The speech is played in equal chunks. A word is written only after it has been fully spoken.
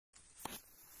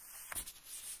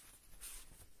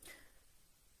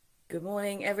Good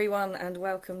morning everyone and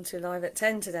welcome to Live at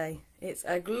 10 today. It's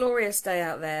a glorious day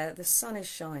out there, the sun is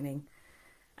shining,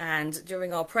 and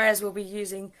during our prayers we'll be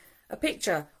using a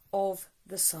picture of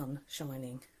the sun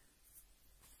shining.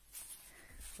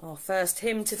 Our first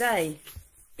hymn today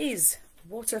is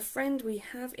What a Friend We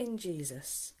Have in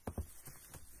Jesus.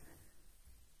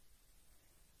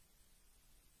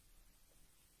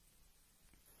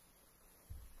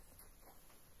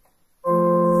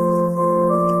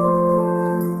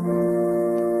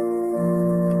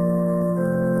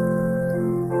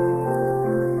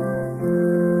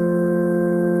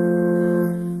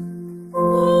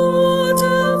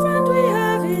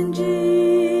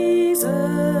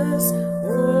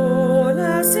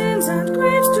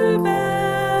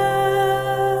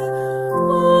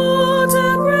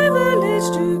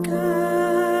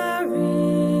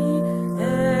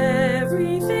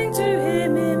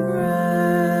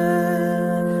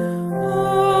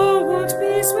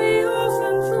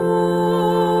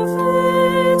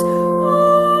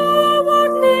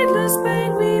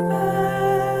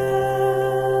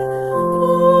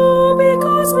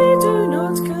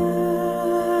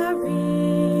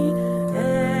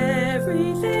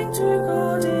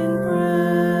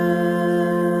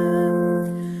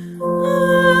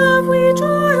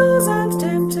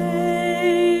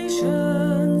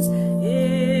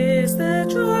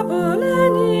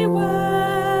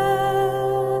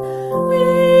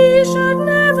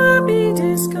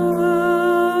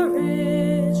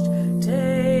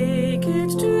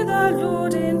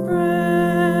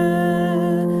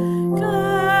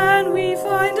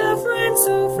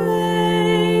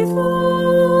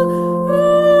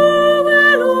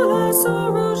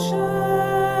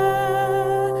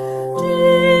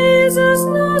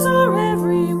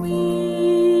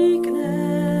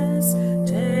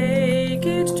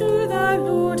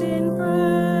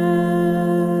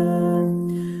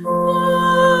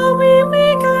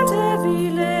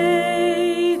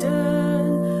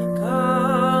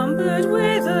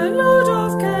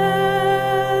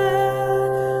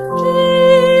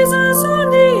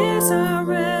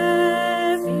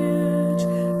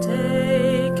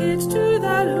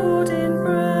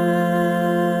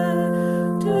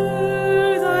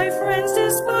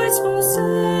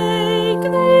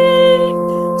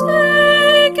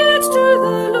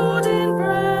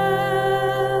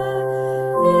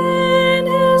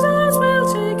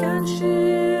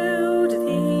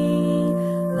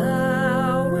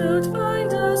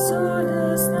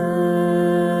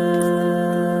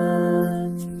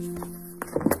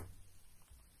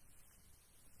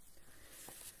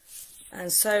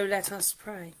 And so let us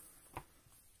pray.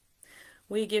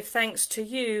 We give thanks to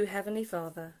you, Heavenly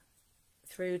Father,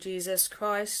 through Jesus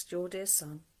Christ, your dear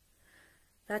Son,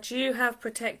 that you have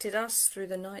protected us through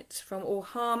the night from all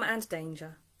harm and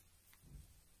danger.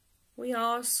 We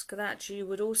ask that you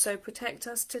would also protect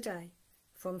us today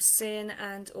from sin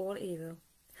and all evil,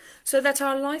 so that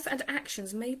our life and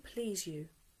actions may please you.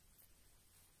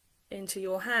 Into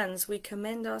your hands we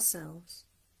commend ourselves,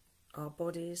 our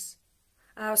bodies,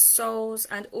 our souls,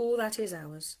 and all that is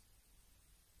ours.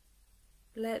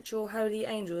 Let your holy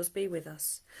angels be with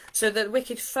us, so that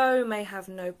wicked foe may have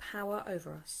no power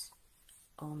over us.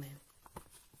 Amen.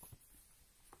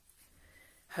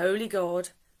 Holy God,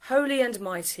 holy and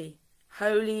mighty,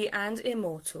 holy and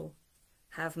immortal,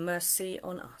 have mercy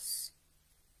on us.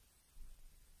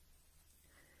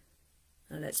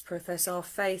 Now let's profess our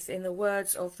faith in the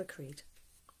words of the Creed.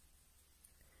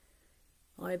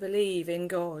 I believe in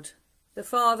God, the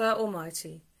Father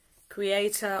Almighty,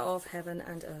 creator of heaven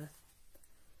and earth.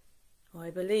 I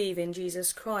believe in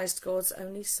Jesus Christ, God's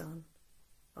only Son,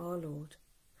 our Lord,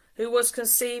 who was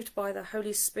conceived by the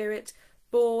Holy Spirit,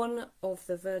 born of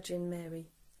the Virgin Mary,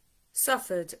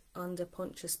 suffered under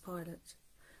Pontius Pilate,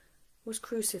 was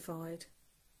crucified,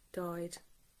 died,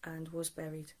 and was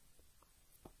buried.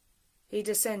 He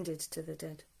descended to the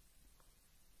dead.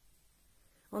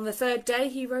 On the third day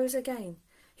he rose again.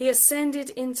 He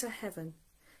ascended into heaven.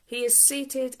 He is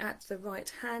seated at the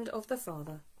right hand of the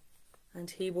Father, and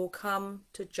he will come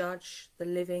to judge the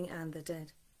living and the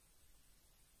dead.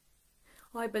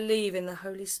 I believe in the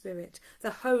Holy Spirit,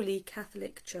 the Holy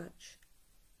Catholic Church,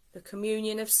 the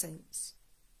communion of saints,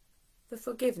 the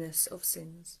forgiveness of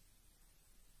sins,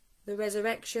 the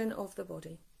resurrection of the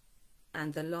body,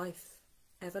 and the life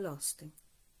everlasting.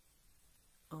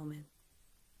 Amen.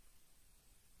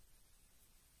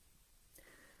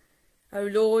 O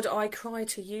Lord, I cry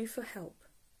to you for help.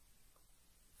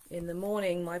 In the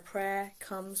morning my prayer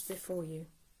comes before you.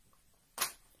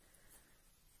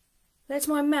 Let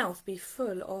my mouth be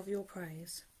full of your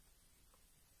praise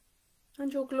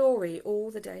and your glory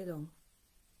all the day long.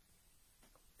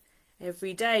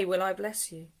 Every day will I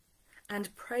bless you,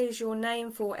 and praise your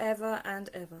name for ever and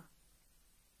ever.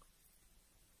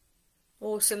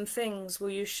 Awesome things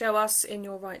will you show us in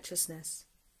your righteousness,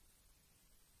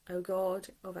 O God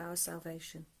of our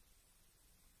salvation.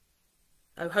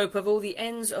 O hope of all the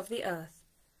ends of the earth,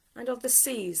 and of the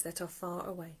seas that are far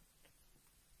away.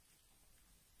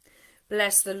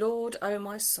 Bless the Lord, O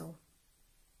my soul,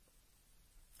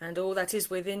 and all that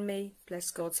is within me, bless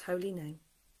God's holy name.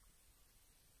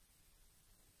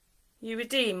 You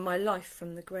redeem my life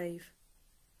from the grave,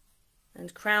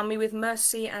 and crown me with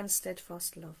mercy and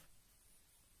steadfast love.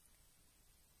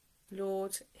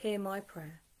 Lord, hear my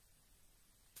prayer,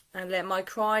 and let my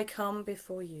cry come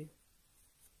before you.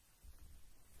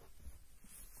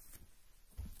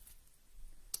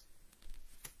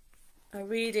 A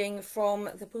reading from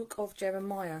the book of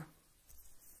Jeremiah,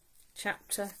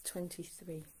 chapter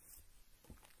 23.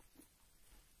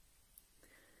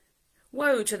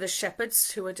 Woe to the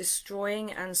shepherds who are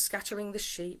destroying and scattering the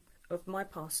sheep of my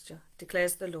pasture,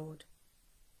 declares the Lord.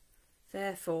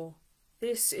 Therefore,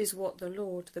 this is what the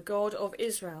Lord, the God of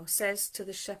Israel, says to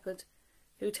the shepherd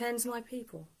who tends my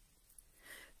people.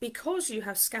 Because you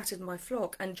have scattered my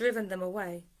flock and driven them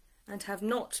away, and have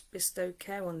not bestowed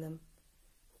care on them,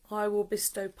 I will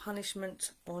bestow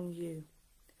punishment on you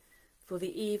for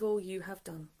the evil you have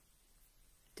done,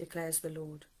 declares the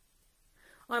Lord.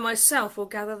 I myself will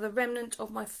gather the remnant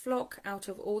of my flock out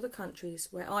of all the countries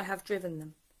where I have driven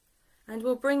them, and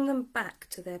will bring them back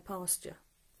to their pasture,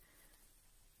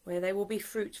 where they will be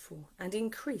fruitful and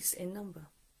increase in number.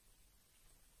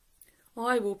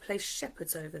 I will place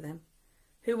shepherds over them,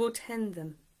 who will tend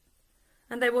them,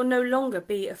 and they will no longer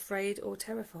be afraid or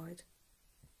terrified.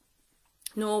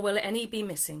 Nor will any be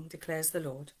missing, declares the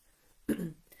Lord.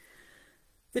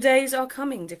 The days are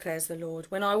coming, declares the Lord,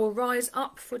 when I will rise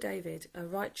up for David a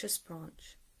righteous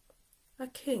branch, a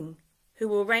king who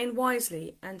will reign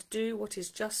wisely and do what is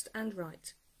just and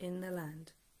right in the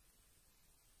land.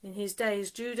 In his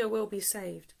days Judah will be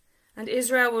saved, and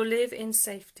Israel will live in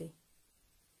safety.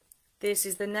 This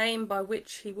is the name by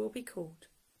which he will be called,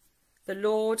 the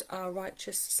Lord our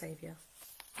righteous Saviour.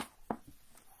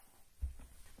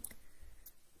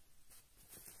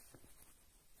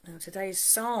 Now today's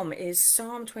psalm is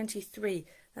Psalm 23,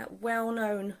 that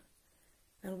well-known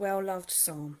and well-loved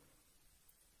psalm.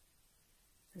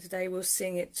 And today we'll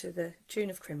sing it to the tune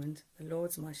of Crimond, The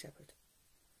Lord's My Shepherd.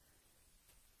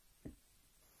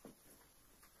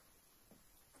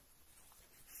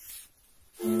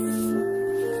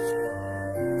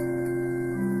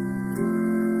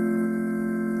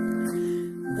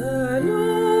 The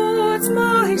Lord's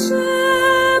my shepherd.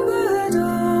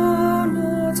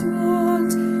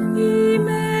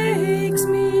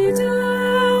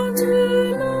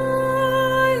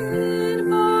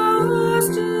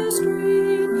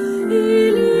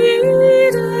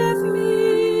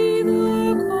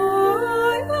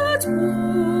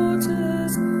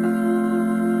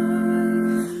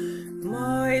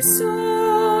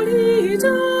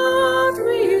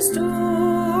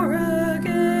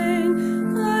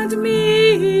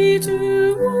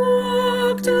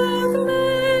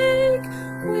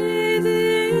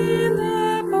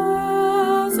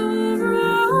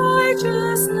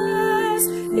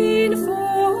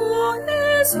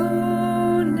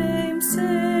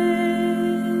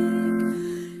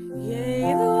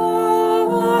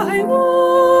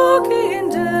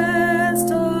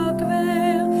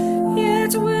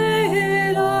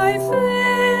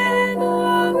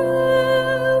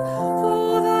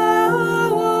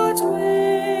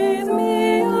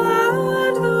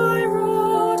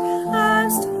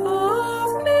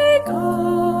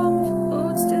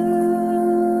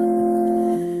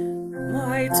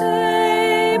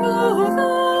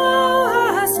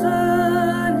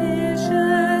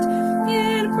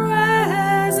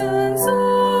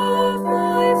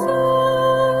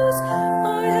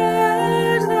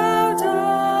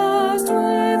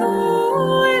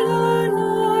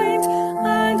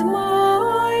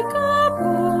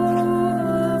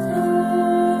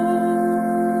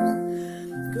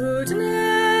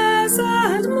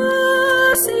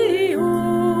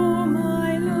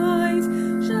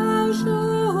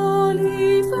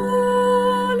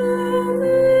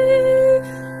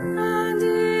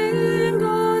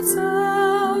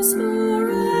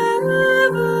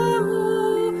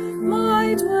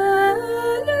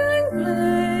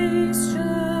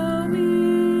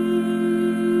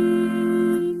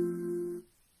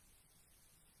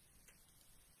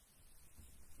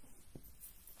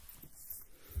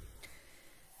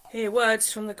 Hear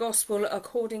words from the Gospel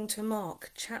according to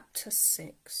Mark, chapter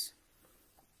 6.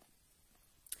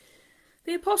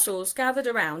 The apostles gathered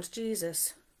around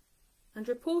Jesus. and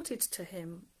reported to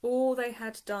him all they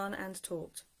had done and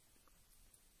taught.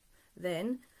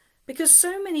 Then, because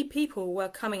so many people were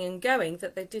coming and going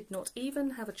that they did not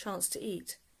even have a chance to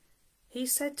eat, he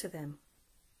said to them,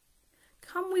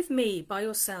 "Come with me by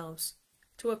yourselves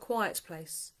to a quiet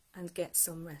place and get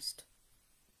some rest."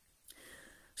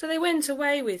 So they went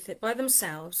away with it by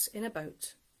themselves in a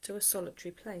boat to a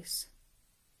solitary place.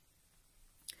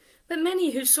 But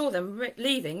many who saw them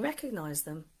leaving recognized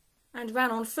them and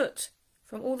ran on foot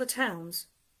from all the towns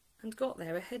and got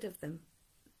there ahead of them.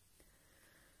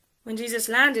 When Jesus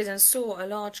landed and saw a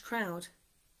large crowd,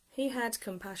 he had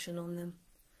compassion on them,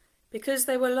 because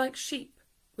they were like sheep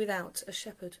without a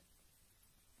shepherd.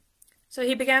 So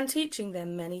he began teaching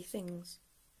them many things.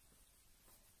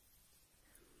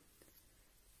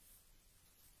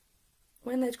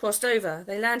 When they'd crossed over,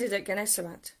 they landed at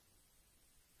Gennesaret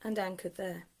and anchored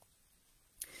there.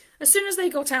 As soon as they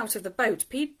got out of the boat,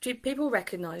 people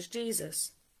recognized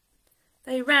Jesus.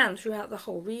 They ran throughout the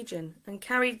whole region and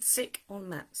carried sick on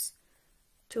mats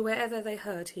to wherever they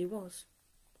heard he was.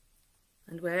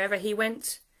 And wherever he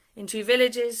went, into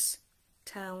villages,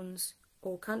 towns,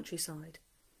 or countryside,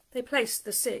 they placed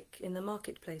the sick in the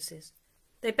marketplaces.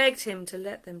 They begged him to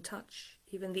let them touch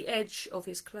even the edge of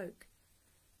his cloak,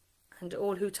 and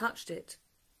all who touched it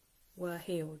were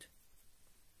healed.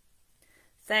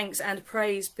 Thanks and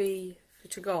praise be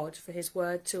to God for his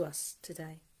word to us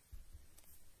today.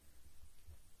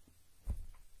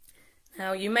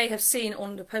 Now, you may have seen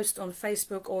on the post on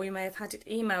Facebook, or you may have had it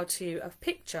emailed to you, a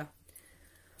picture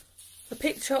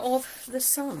of the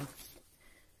sun.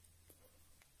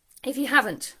 If you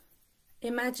haven't,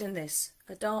 imagine this: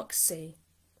 a dark sea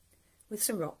with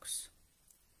some rocks,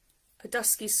 a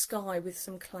dusky sky with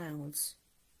some clouds,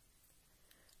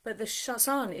 but the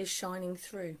sun is shining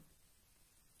through,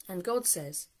 and God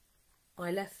says, "I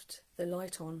left the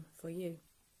light on for you."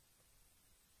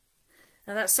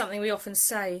 Now, that's something we often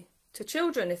say to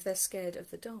children if they're scared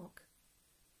of the dark.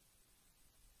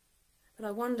 But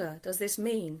I wonder, does this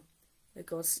mean that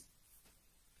God's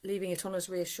leaving it on as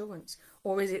reassurance?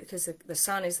 Or is it because the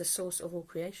sun is the source of all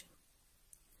creation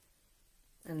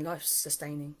and life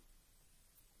sustaining?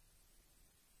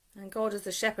 And God as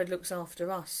the shepherd looks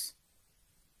after us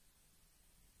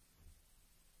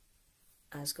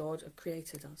as God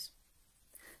created us.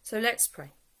 So let's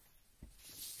pray.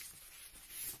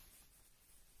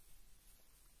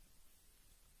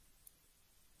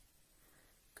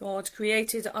 God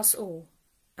created us all,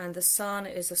 and the sun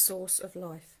is a source of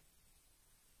life.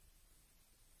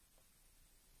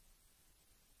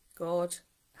 God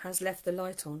has left the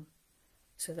light on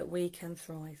so that we can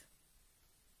thrive.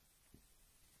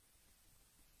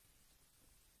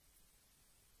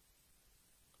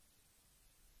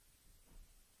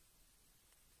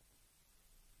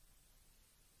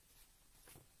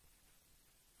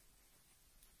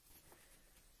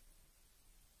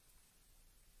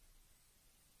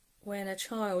 When a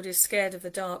child is scared of the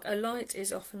dark, a light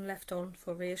is often left on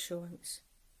for reassurance.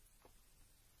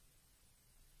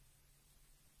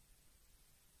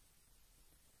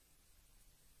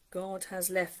 God has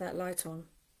left that light on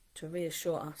to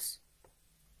reassure us.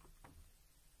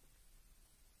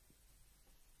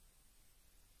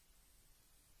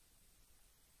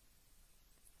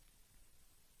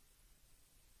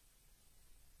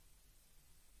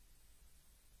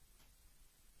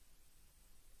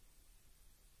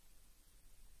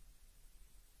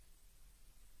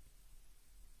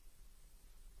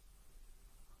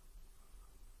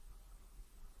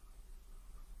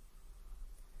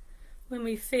 When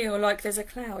we feel like there's a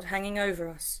cloud hanging over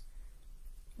us,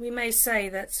 we may say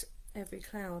that every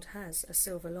cloud has a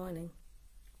silver lining.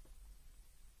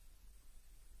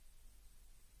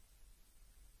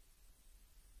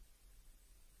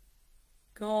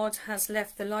 God has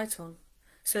left the light on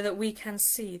so that we can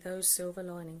see those silver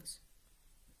linings.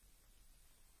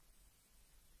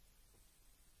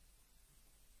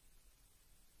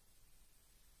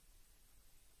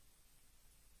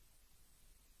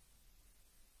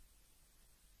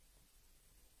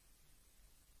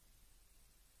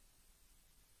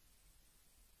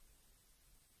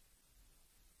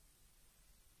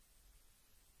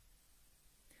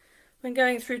 When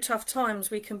going through tough times,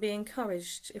 we can be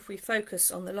encouraged if we focus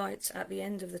on the light at the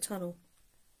end of the tunnel.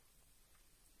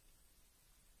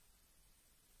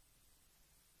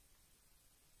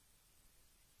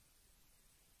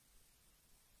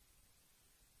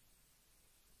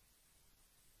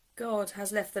 God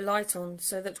has left the light on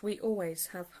so that we always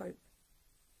have hope.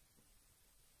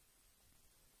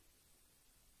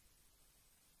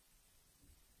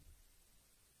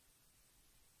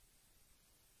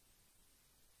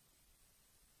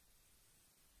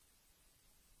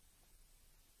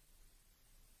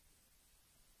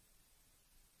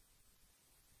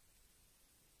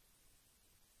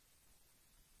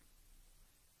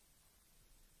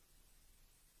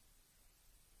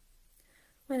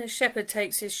 When a shepherd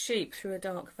takes his sheep through a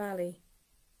dark valley,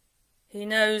 he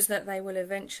knows that they will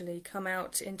eventually come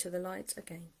out into the light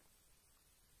again.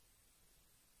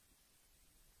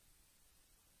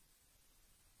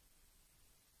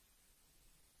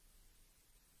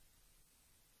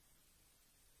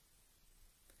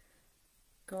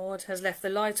 God has left the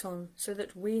light on so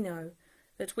that we know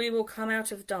that we will come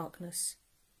out of darkness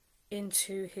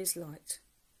into his light.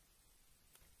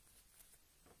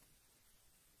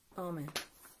 Amen.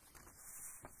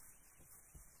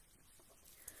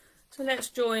 So let's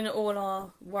join all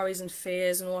our worries and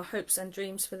fears and all our hopes and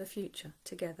dreams for the future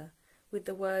together with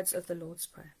the words of the Lord's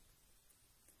Prayer.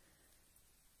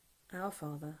 Our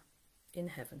Father, in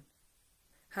heaven,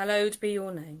 hallowed be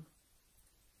your name.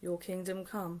 Your kingdom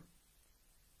come.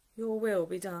 Your will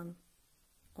be done,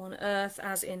 on earth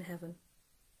as in heaven.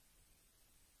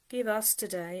 Give us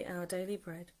today our daily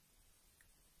bread.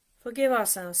 Forgive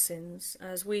us our sins,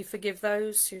 as we forgive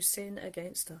those who sin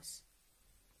against us.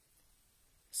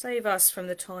 Save us from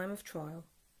the time of trial,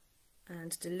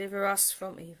 and deliver us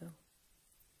from evil.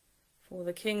 For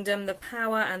the kingdom, the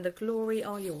power, and the glory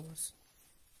are yours,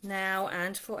 now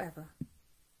and forever.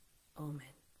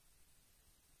 Amen.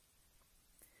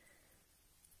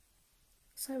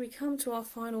 So we come to our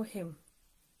final hymn,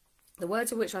 the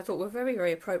words of which I thought were very,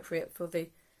 very appropriate for the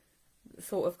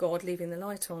thought of God leaving the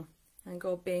light on, and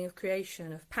God being of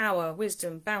creation, of power,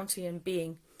 wisdom, bounty and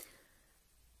being.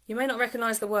 You may not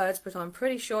recognise the words, but I'm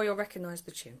pretty sure you'll recognise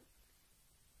the tune.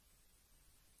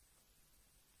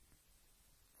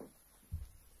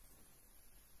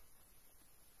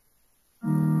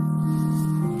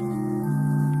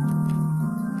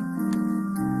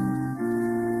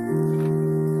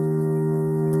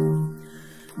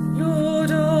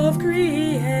 Lord of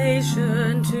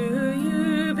creation, to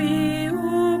you be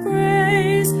all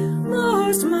praise.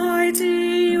 Most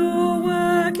mighty your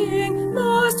working,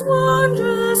 most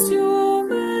wondrous your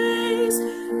ways.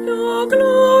 Your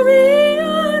glory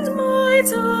and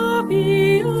might are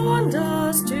beyond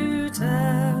us to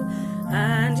tell,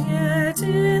 and yet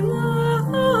in the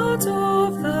heart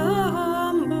of the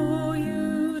humble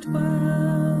you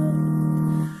dwell.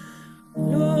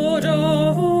 Lord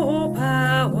of all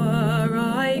power,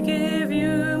 I give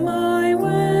you my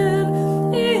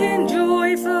will, in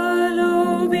joyful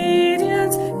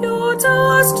obedience your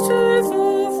task to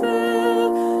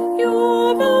fulfill.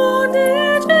 Your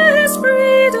bondage is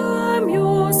freedom,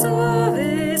 your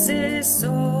service is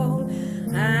song,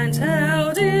 and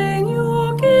held in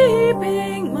your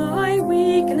keeping my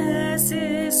weakness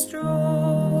is strong.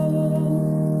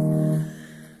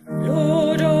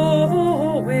 Lord of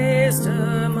all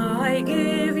wisdom, I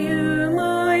give you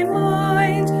my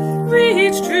mind,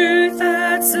 reach truth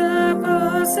that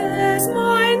surpasses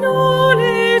my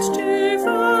knowledge to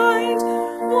find.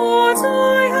 What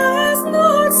eye has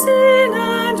not seen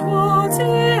and what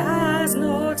ear has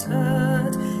not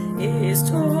heard is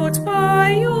taught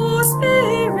by your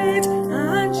Spirit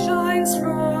and shines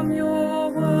from your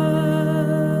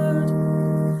word.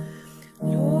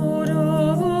 Lord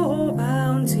of all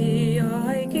bounty,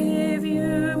 I give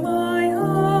you my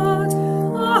heart.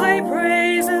 I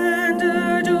praise and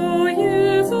adore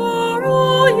you for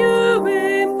all you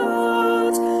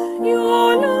impart.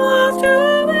 Your love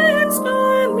to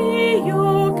inspire me,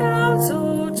 your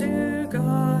counsel to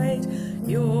guide,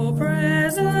 your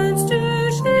presence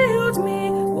to shield me,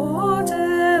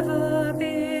 whatever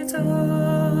betide.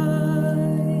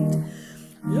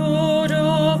 Lord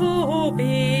of all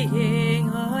being,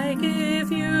 I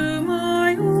give you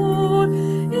my all.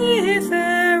 If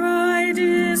e'er I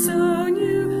disown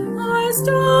you, I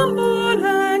stumble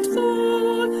and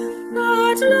fall,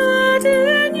 but let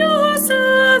in your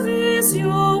service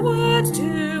your word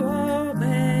to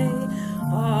obey.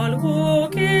 I'll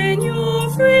walk in your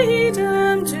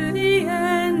freedom to the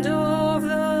end of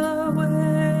the way.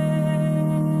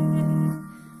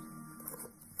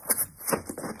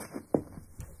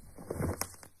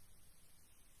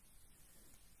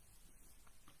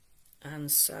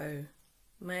 And so,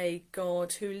 may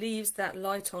God, who leaves that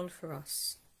light on for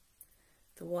us,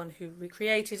 the one who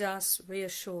recreated us,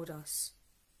 reassured us,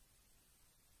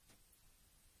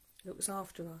 looks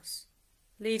after us,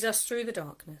 leads us through the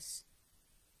darkness,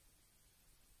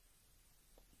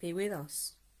 be with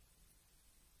us,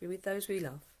 be with those we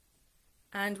love,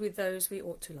 and with those we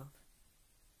ought to love,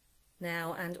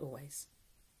 now and always.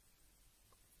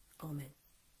 Amen.